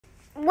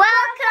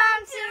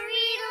Welcome to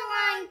Read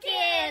Along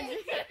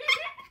Kids!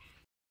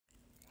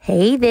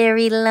 Hey there,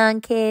 Read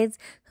Along Kids.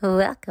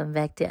 Welcome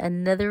back to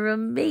another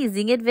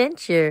amazing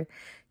adventure.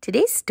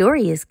 Today's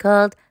story is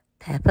called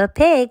Peppa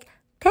Pig,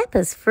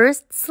 Peppa's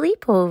First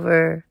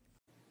Sleepover.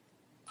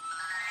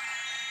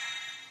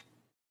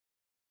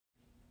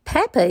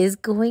 Peppa is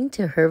going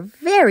to her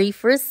very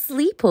first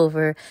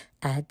sleepover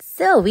at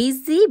Zoe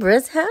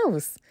Zebra's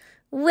house.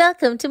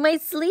 Welcome to my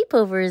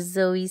sleepover,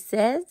 Zoe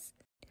says.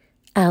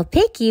 I'll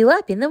pick you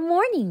up in the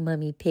morning,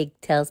 Mummy Pig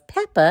tells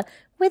Peppa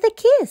with a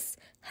kiss.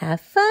 Have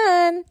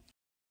fun.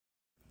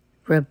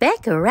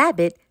 Rebecca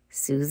Rabbit,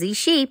 Susie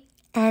Sheep,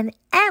 and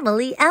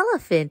Emily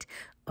Elephant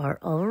are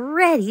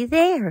already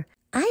there.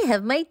 I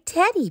have my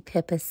teddy,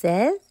 Peppa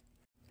says.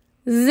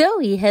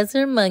 Zoe has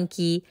her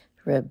monkey.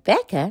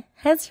 Rebecca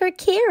has her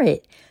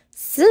carrot.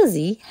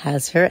 Susie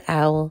has her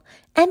owl.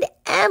 And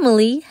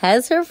Emily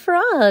has her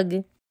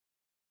frog.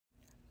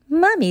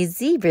 Mummy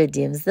Zebra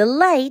dims the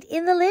light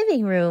in the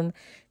living room.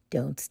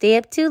 Don't stay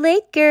up too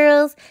late,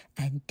 girls,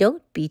 and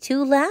don't be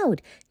too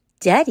loud.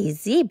 Daddy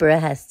Zebra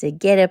has to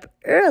get up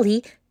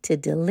early to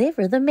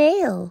deliver the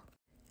mail.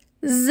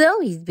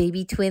 Zoe's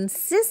baby twin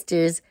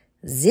sisters,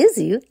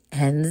 Zuzu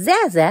and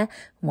Zaza,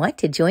 want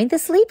to join the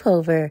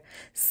sleepover.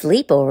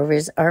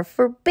 Sleepovers are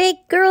for big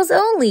girls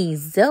only,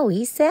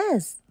 Zoe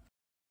says.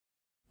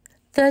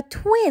 The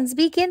twins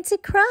begin to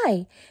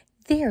cry.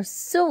 They're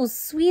so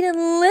sweet and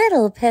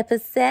little, Peppa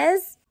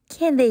says.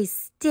 Can they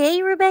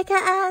stay, Rebecca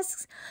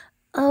asks.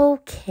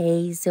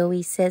 Okay,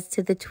 Zoe says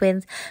to the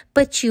twins,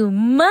 but you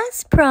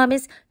must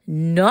promise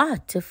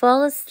not to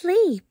fall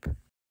asleep.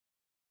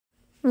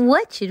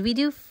 What should we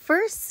do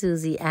first,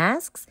 Susie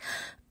asks.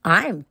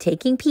 I'm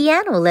taking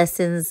piano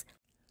lessons.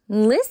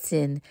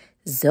 Listen,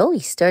 Zoe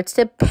starts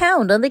to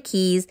pound on the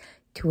keys.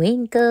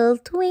 Twinkle,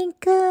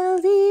 twinkle,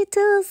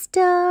 little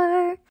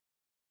star.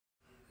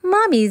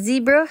 Mommy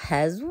Zebra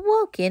has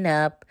woken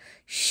up.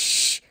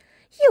 Shh,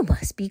 you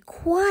must be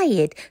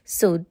quiet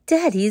so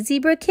Daddy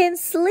Zebra can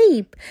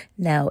sleep.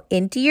 Now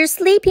into your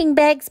sleeping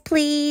bags,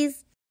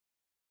 please.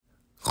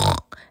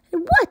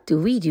 What do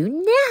we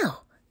do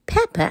now?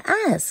 Peppa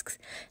asks.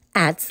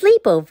 At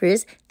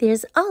sleepovers,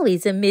 there's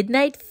always a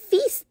midnight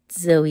feast,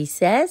 Zoe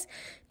says.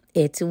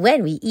 It's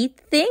when we eat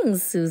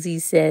things, Susie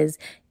says,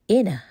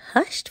 in a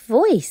hushed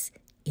voice,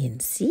 in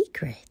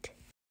secret.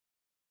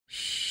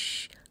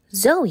 Shh,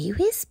 Zoe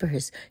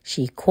whispers.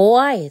 She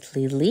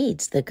quietly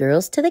leads the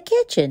girls to the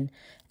kitchen.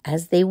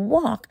 As they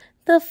walk,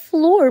 the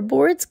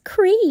floorboards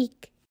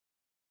creak.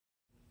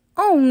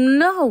 Oh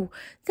no,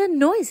 the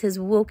noise has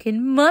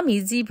woken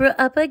Mummy Zebra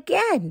up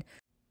again.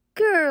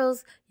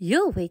 Girls,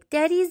 you'll wake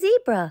Daddy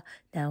Zebra.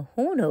 Now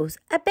who knows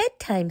a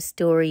bedtime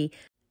story?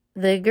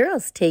 The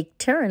girls take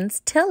turns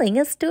telling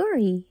a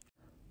story.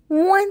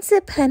 Once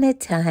upon a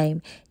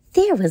time,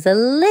 there was a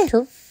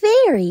little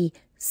fairy,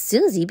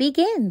 Susie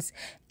begins,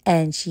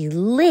 and she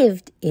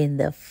lived in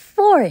the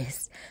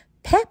forest.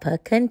 Peppa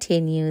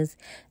continues,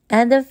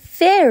 and the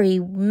fairy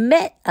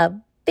met a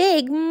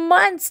big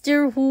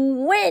monster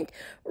who went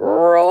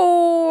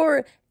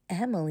roar.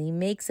 Emily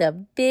makes a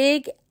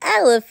big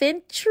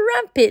elephant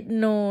trumpet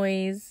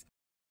noise.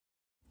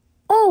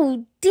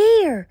 Oh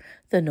dear,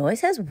 the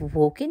noise has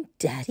woken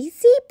Daddy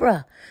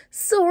Zebra.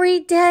 Sorry,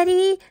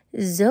 Daddy,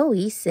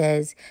 Zoe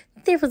says.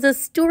 There was a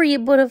story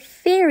about a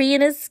fairy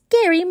and a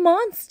scary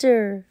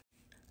monster.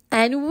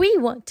 And we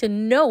want to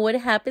know what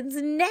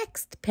happens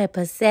next,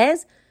 Peppa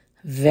says.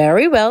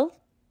 Very well,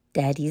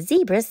 Daddy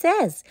Zebra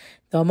says.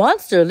 The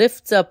monster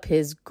lifts up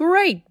his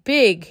great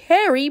big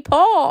hairy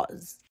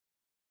paws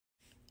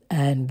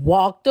and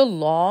walked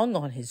along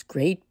on his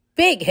great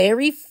big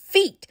hairy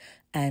feet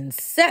and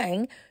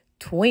sang,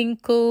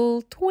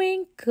 Twinkle,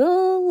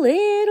 twinkle,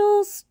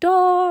 little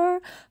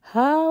star,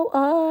 how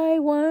I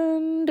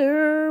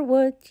wonder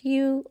what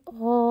you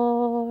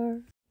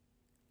are.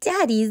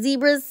 Daddy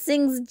Zebra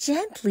sings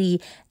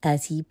gently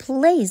as he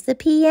plays the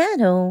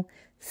piano.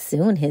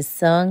 Soon his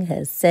song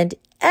has sent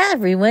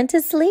everyone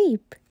to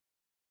sleep.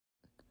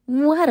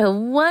 What a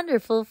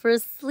wonderful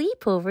first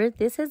sleepover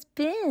this has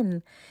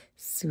been.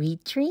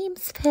 Sweet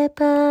dreams,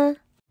 Peppa.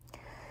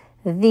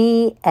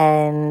 The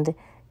end.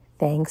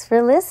 Thanks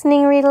for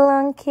listening, Read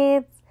Along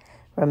Kids.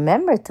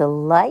 Remember to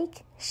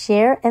like,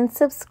 share, and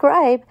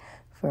subscribe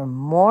for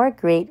more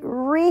great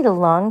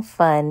read-along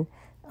fun.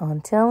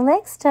 Until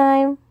next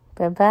time,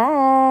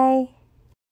 bye-bye.